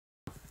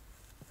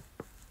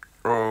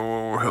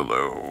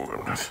hello,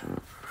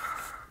 and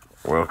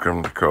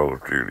welcome to Call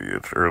of Duty.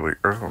 It's early.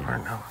 Oh, I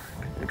know.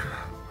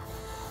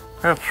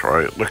 That's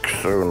right, it looks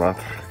so not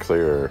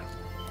clear.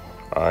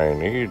 I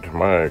need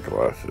my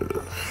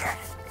glasses.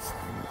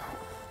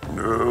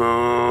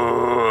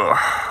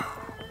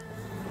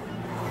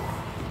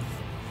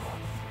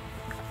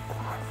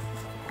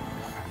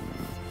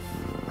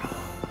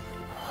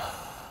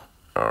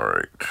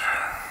 Alright.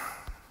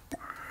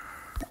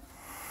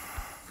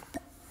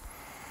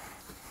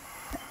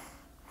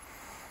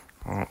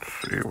 Let's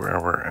see where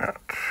we're at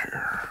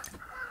here.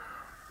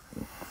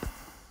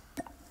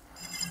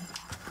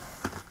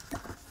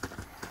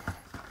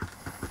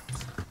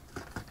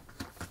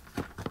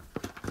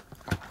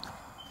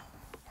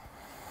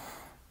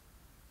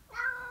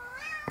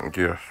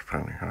 Yes,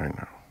 Penny, I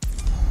know.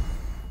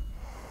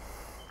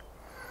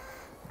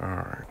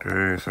 Alright,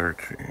 day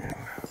 13.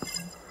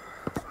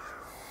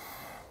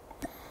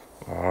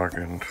 Log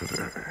in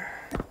today.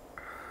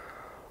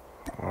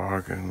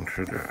 Log in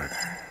today.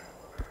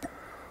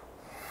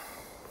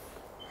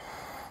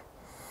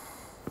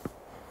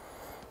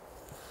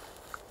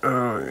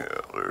 Oh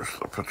yeah, there's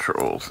the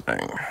patrol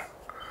thing.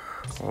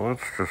 Well,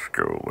 let's just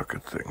go look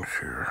at things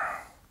here.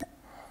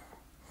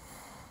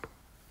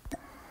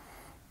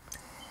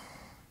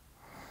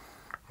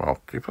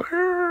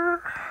 Multiplayer,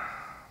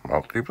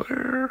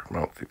 multiplayer,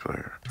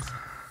 multiplayer.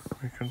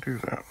 We can do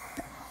that.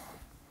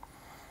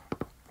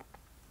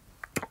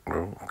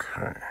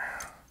 Okay.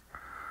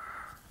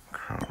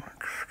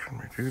 Comics, can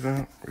we do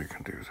that? We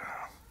can do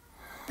that.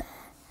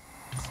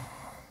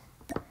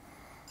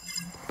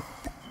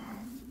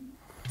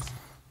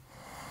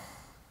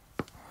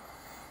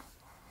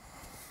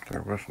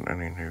 There wasn't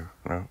any new,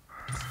 no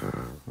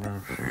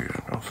nothing.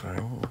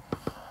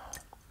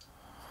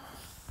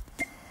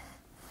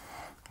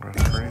 Was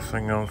there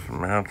anything else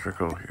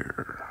magical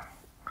here?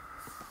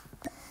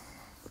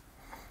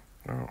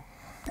 No.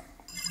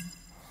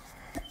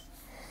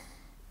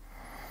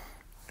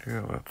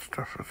 Yeah, that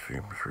stuff, it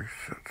seems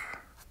reset.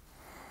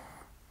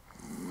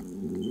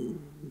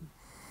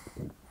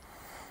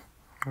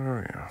 Oh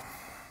yeah.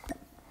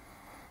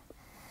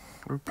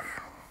 Oops.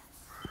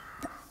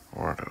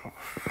 What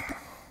else?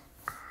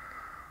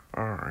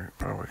 Alright,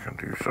 well we can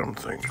do some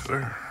things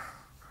there.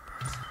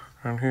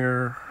 And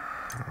here,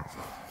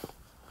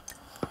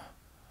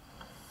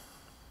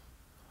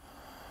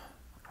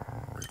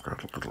 we've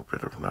got a little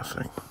bit of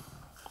nothing.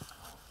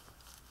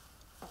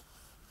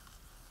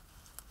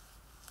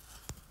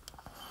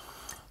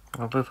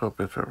 A little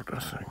bit of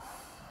nothing.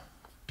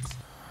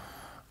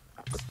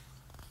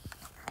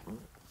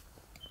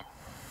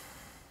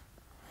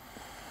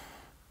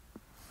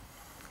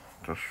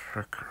 Just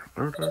check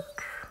our loadout.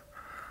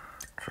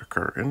 Check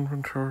our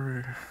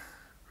inventory.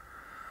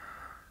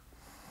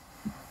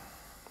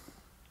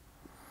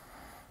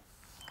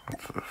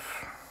 What's this?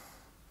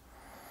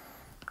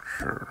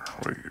 Sure,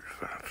 we'll use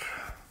that.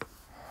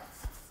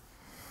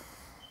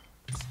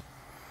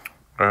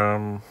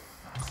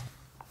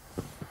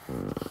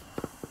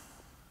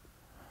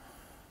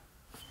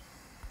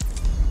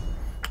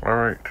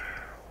 Alright.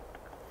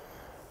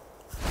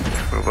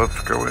 So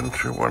let's go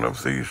into one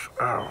of these.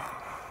 Oh.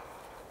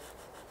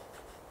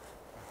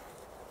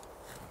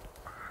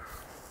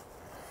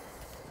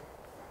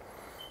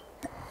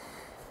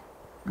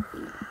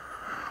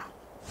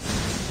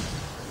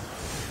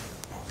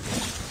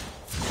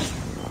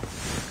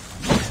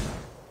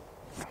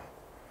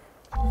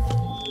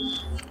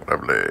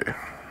 Lovely.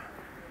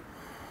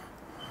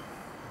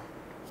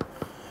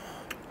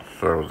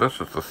 So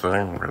this is the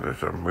thing where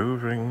there's a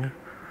moving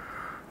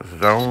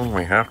zone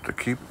we have to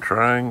keep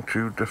trying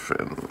to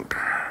defend.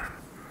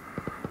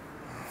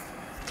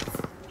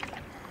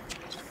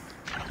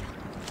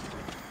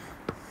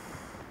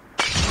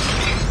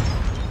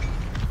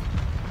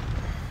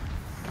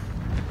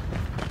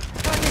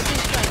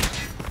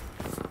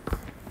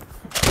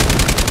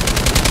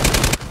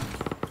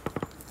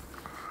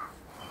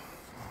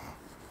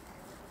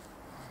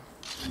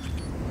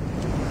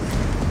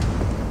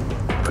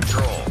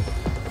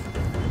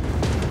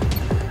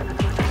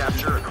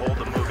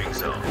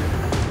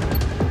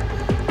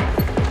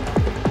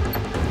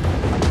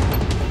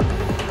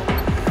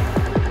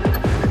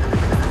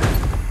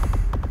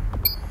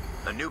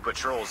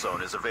 Patrol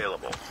zone is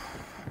available.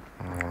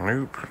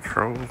 New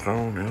patrol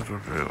zone is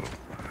available.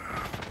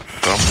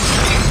 Patrol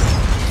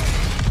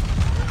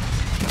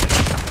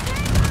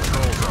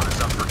zone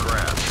is up for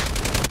grabs.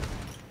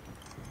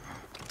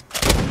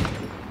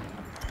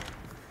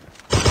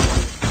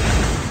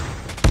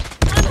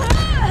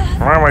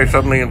 Why am I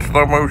suddenly in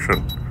slow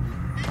motion?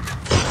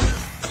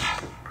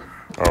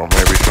 Oh,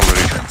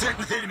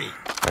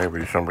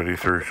 maybe somebody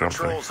threw something.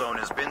 Patrol zone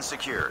has been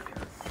secured.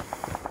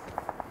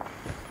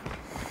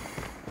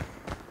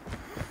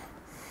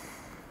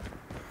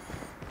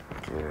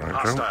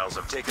 Hostiles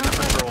have taken the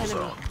patrol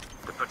zone.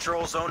 The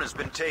patrol zone has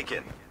been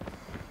taken.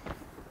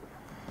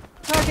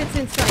 Target's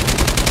in sight.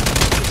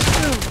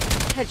 Boom.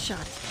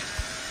 Headshot.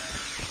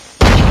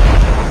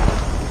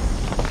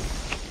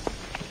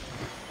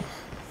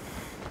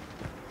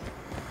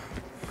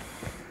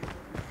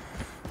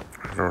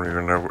 I don't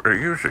even know.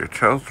 Usually it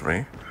tells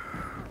me.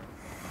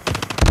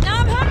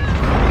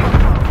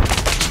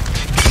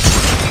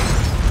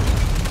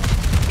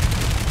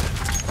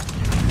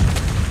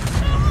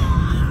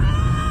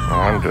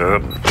 I'm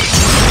dead.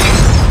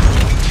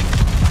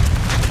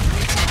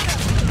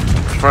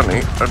 It's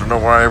funny. I don't know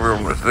why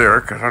everyone was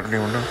there, because I don't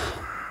even know.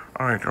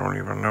 I don't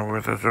even know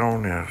where the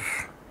zone is.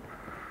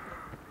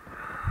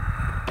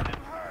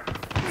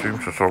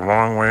 Seems it's a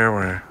long way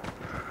away.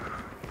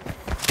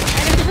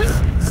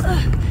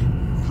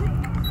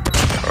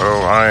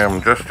 Oh, I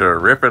am just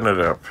ripping it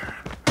up.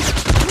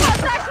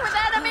 Contact with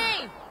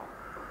enemy!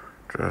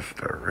 Just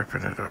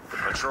ripping it up.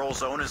 Patrol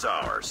zone is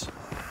ours.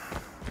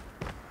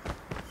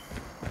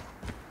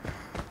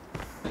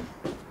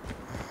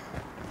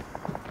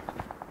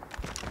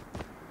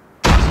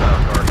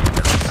 Hostile target has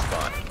been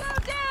spotted. Go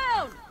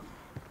down!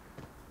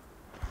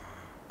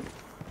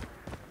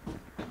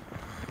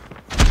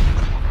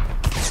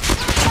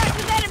 Contact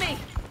with enemy!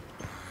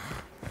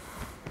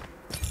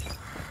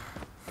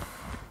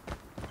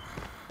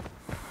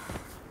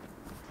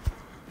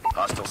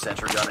 Hostile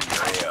sentry gun in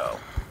your AO.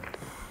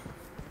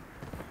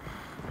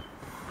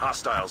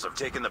 Hostiles have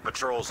taken the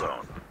patrol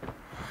zone.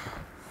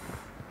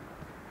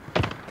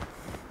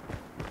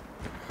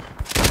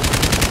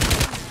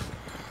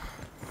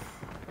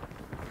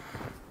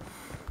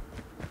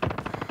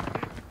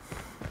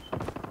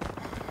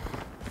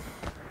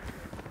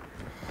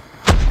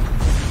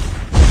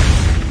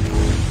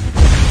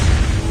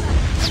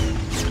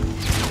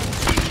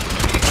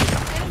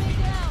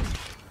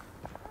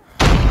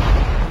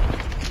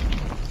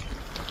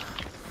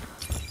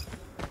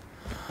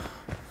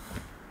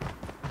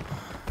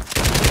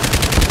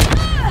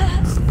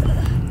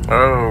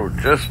 Oh,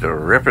 just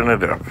ripping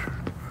it up.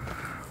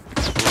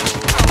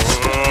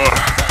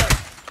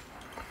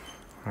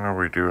 How are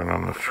we doing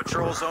on this?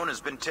 Patrol zone has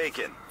been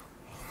taken.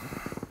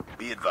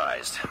 Be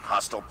advised,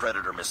 hostile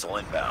Predator missile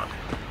inbound.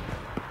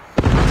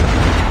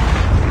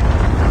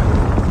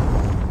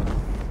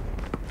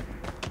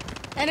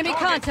 Enemy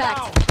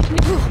contact!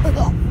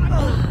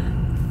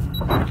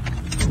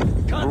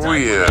 Oh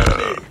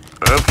yeah,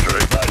 that's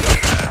right.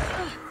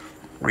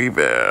 We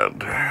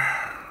bad.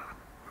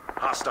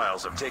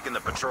 Hostiles have taken the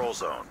patrol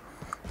zone.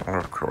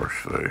 Of course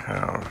they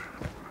have.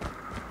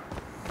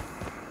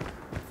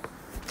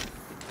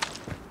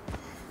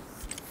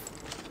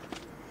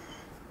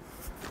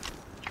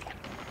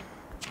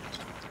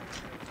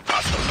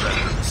 Hostile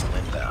Predator missile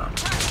inbound.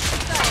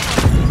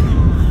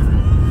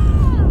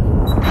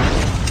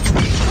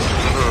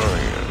 Oh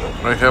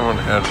yeah, I haven't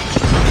had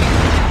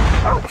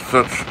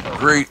such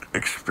great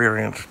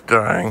experience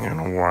dying in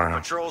a while.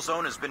 Patrol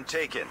zone has been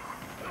taken.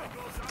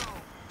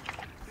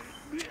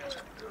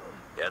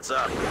 Heads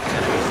up.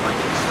 Enemies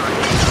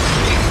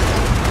flanking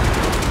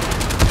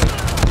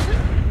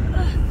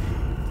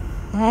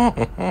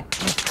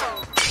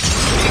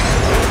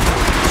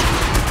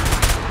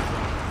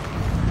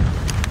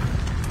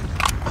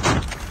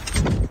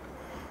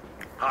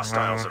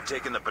Hostiles have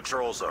taken the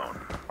patrol zone.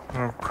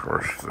 Of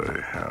course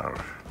they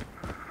have.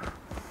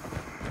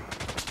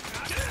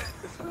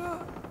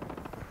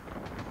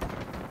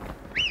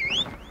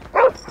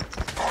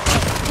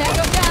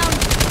 Tango down!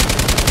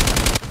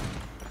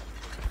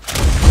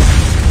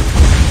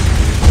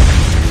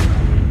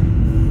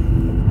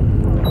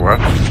 What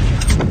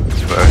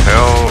the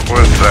hell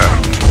was that?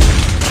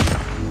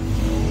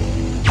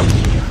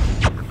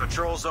 The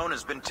patrol zone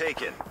has been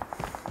taken.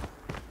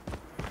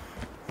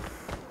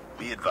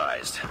 Be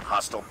advised,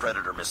 hostile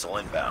Predator missile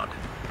inbound.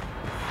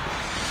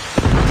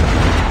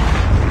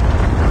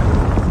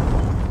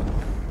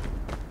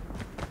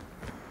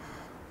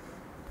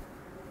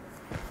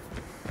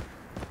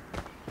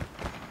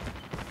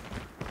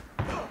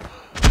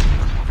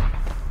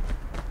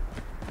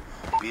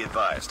 Be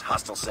advised,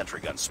 hostile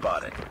sentry gun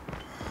spotted.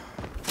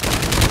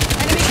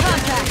 Enemy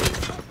contact!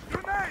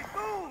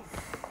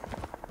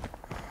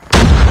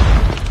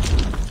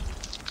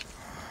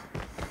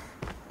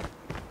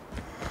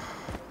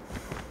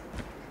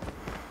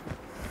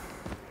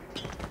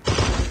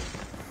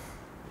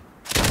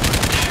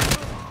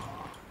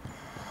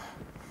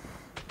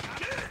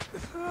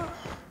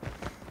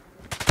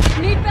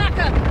 Need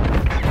backup!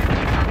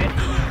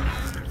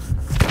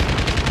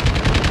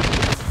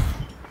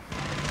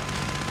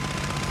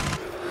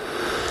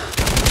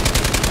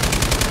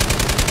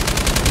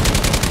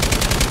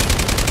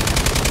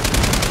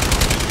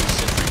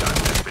 Sentry gun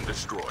has been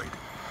destroyed.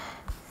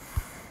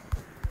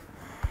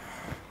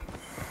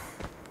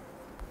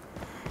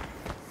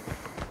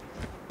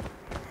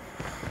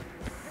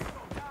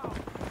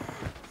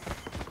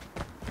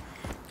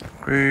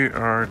 We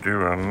are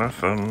doing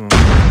nothing.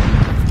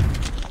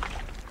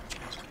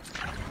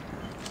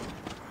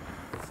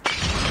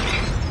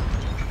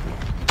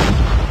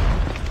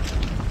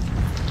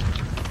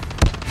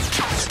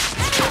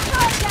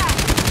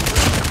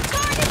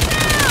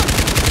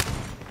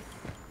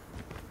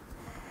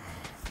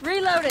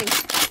 Reloading!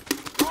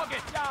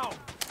 Target down!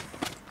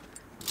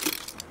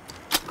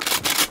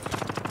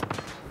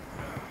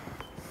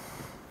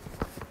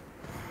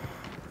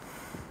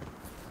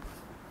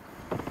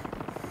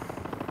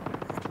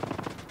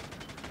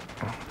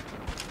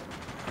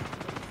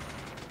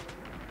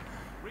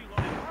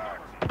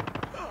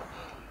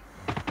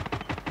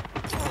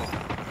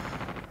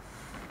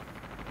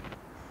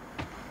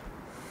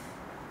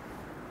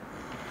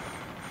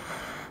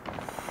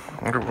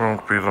 It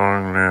won't be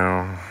long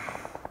now.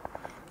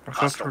 I thought they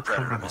Hostile were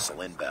Predator coming.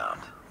 missile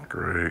inbound.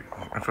 Great.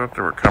 I thought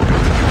they were coming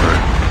this way.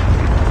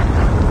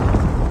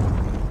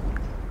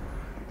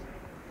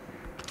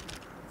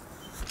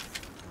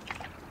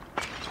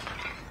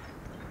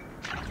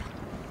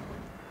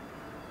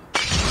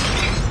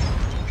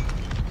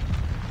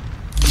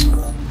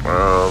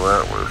 Well,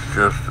 that was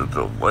just a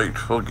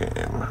delightful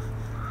game.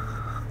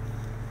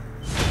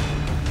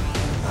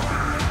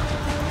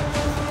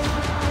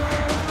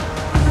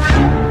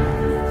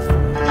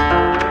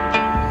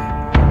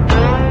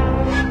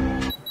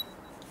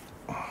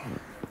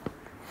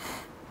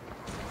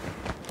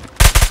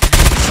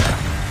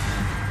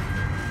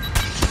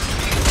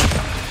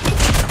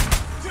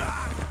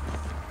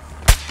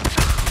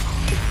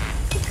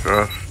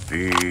 Just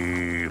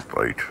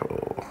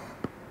delightful.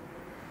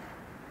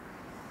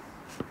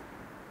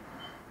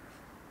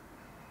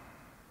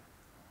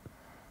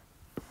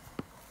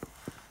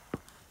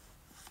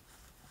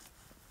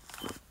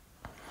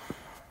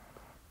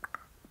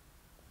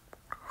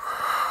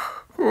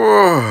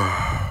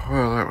 Oh,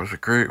 well, that was a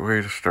great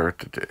way to start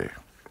the day.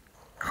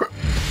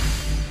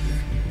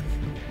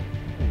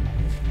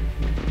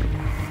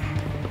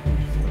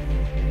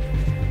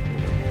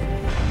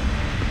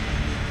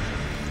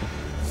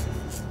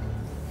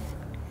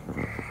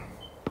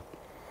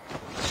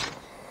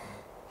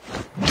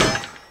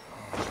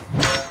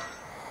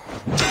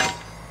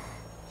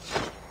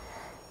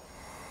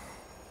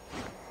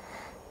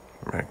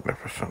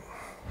 Magnificent.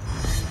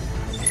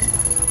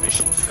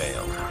 Mission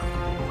failed.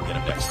 We'll get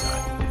him next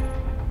time.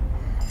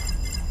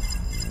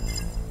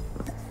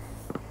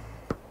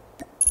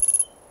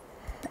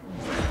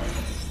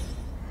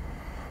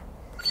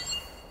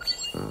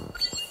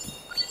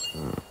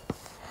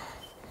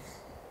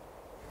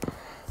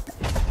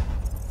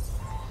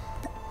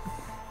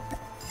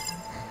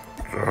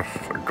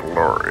 Just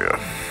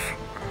glorious.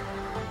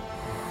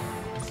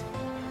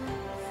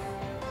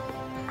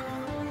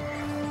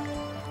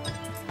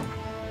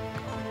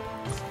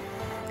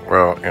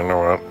 Well, you know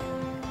what?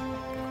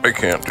 I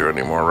can't do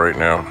any more right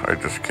now. I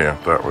just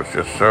can't. That was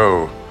just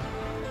so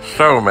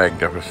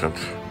magnificent.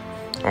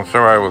 And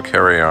so I will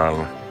carry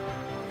on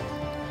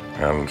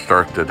and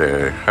start the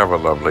day. Have a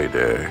lovely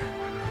day.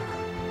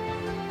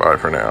 Bye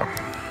for now.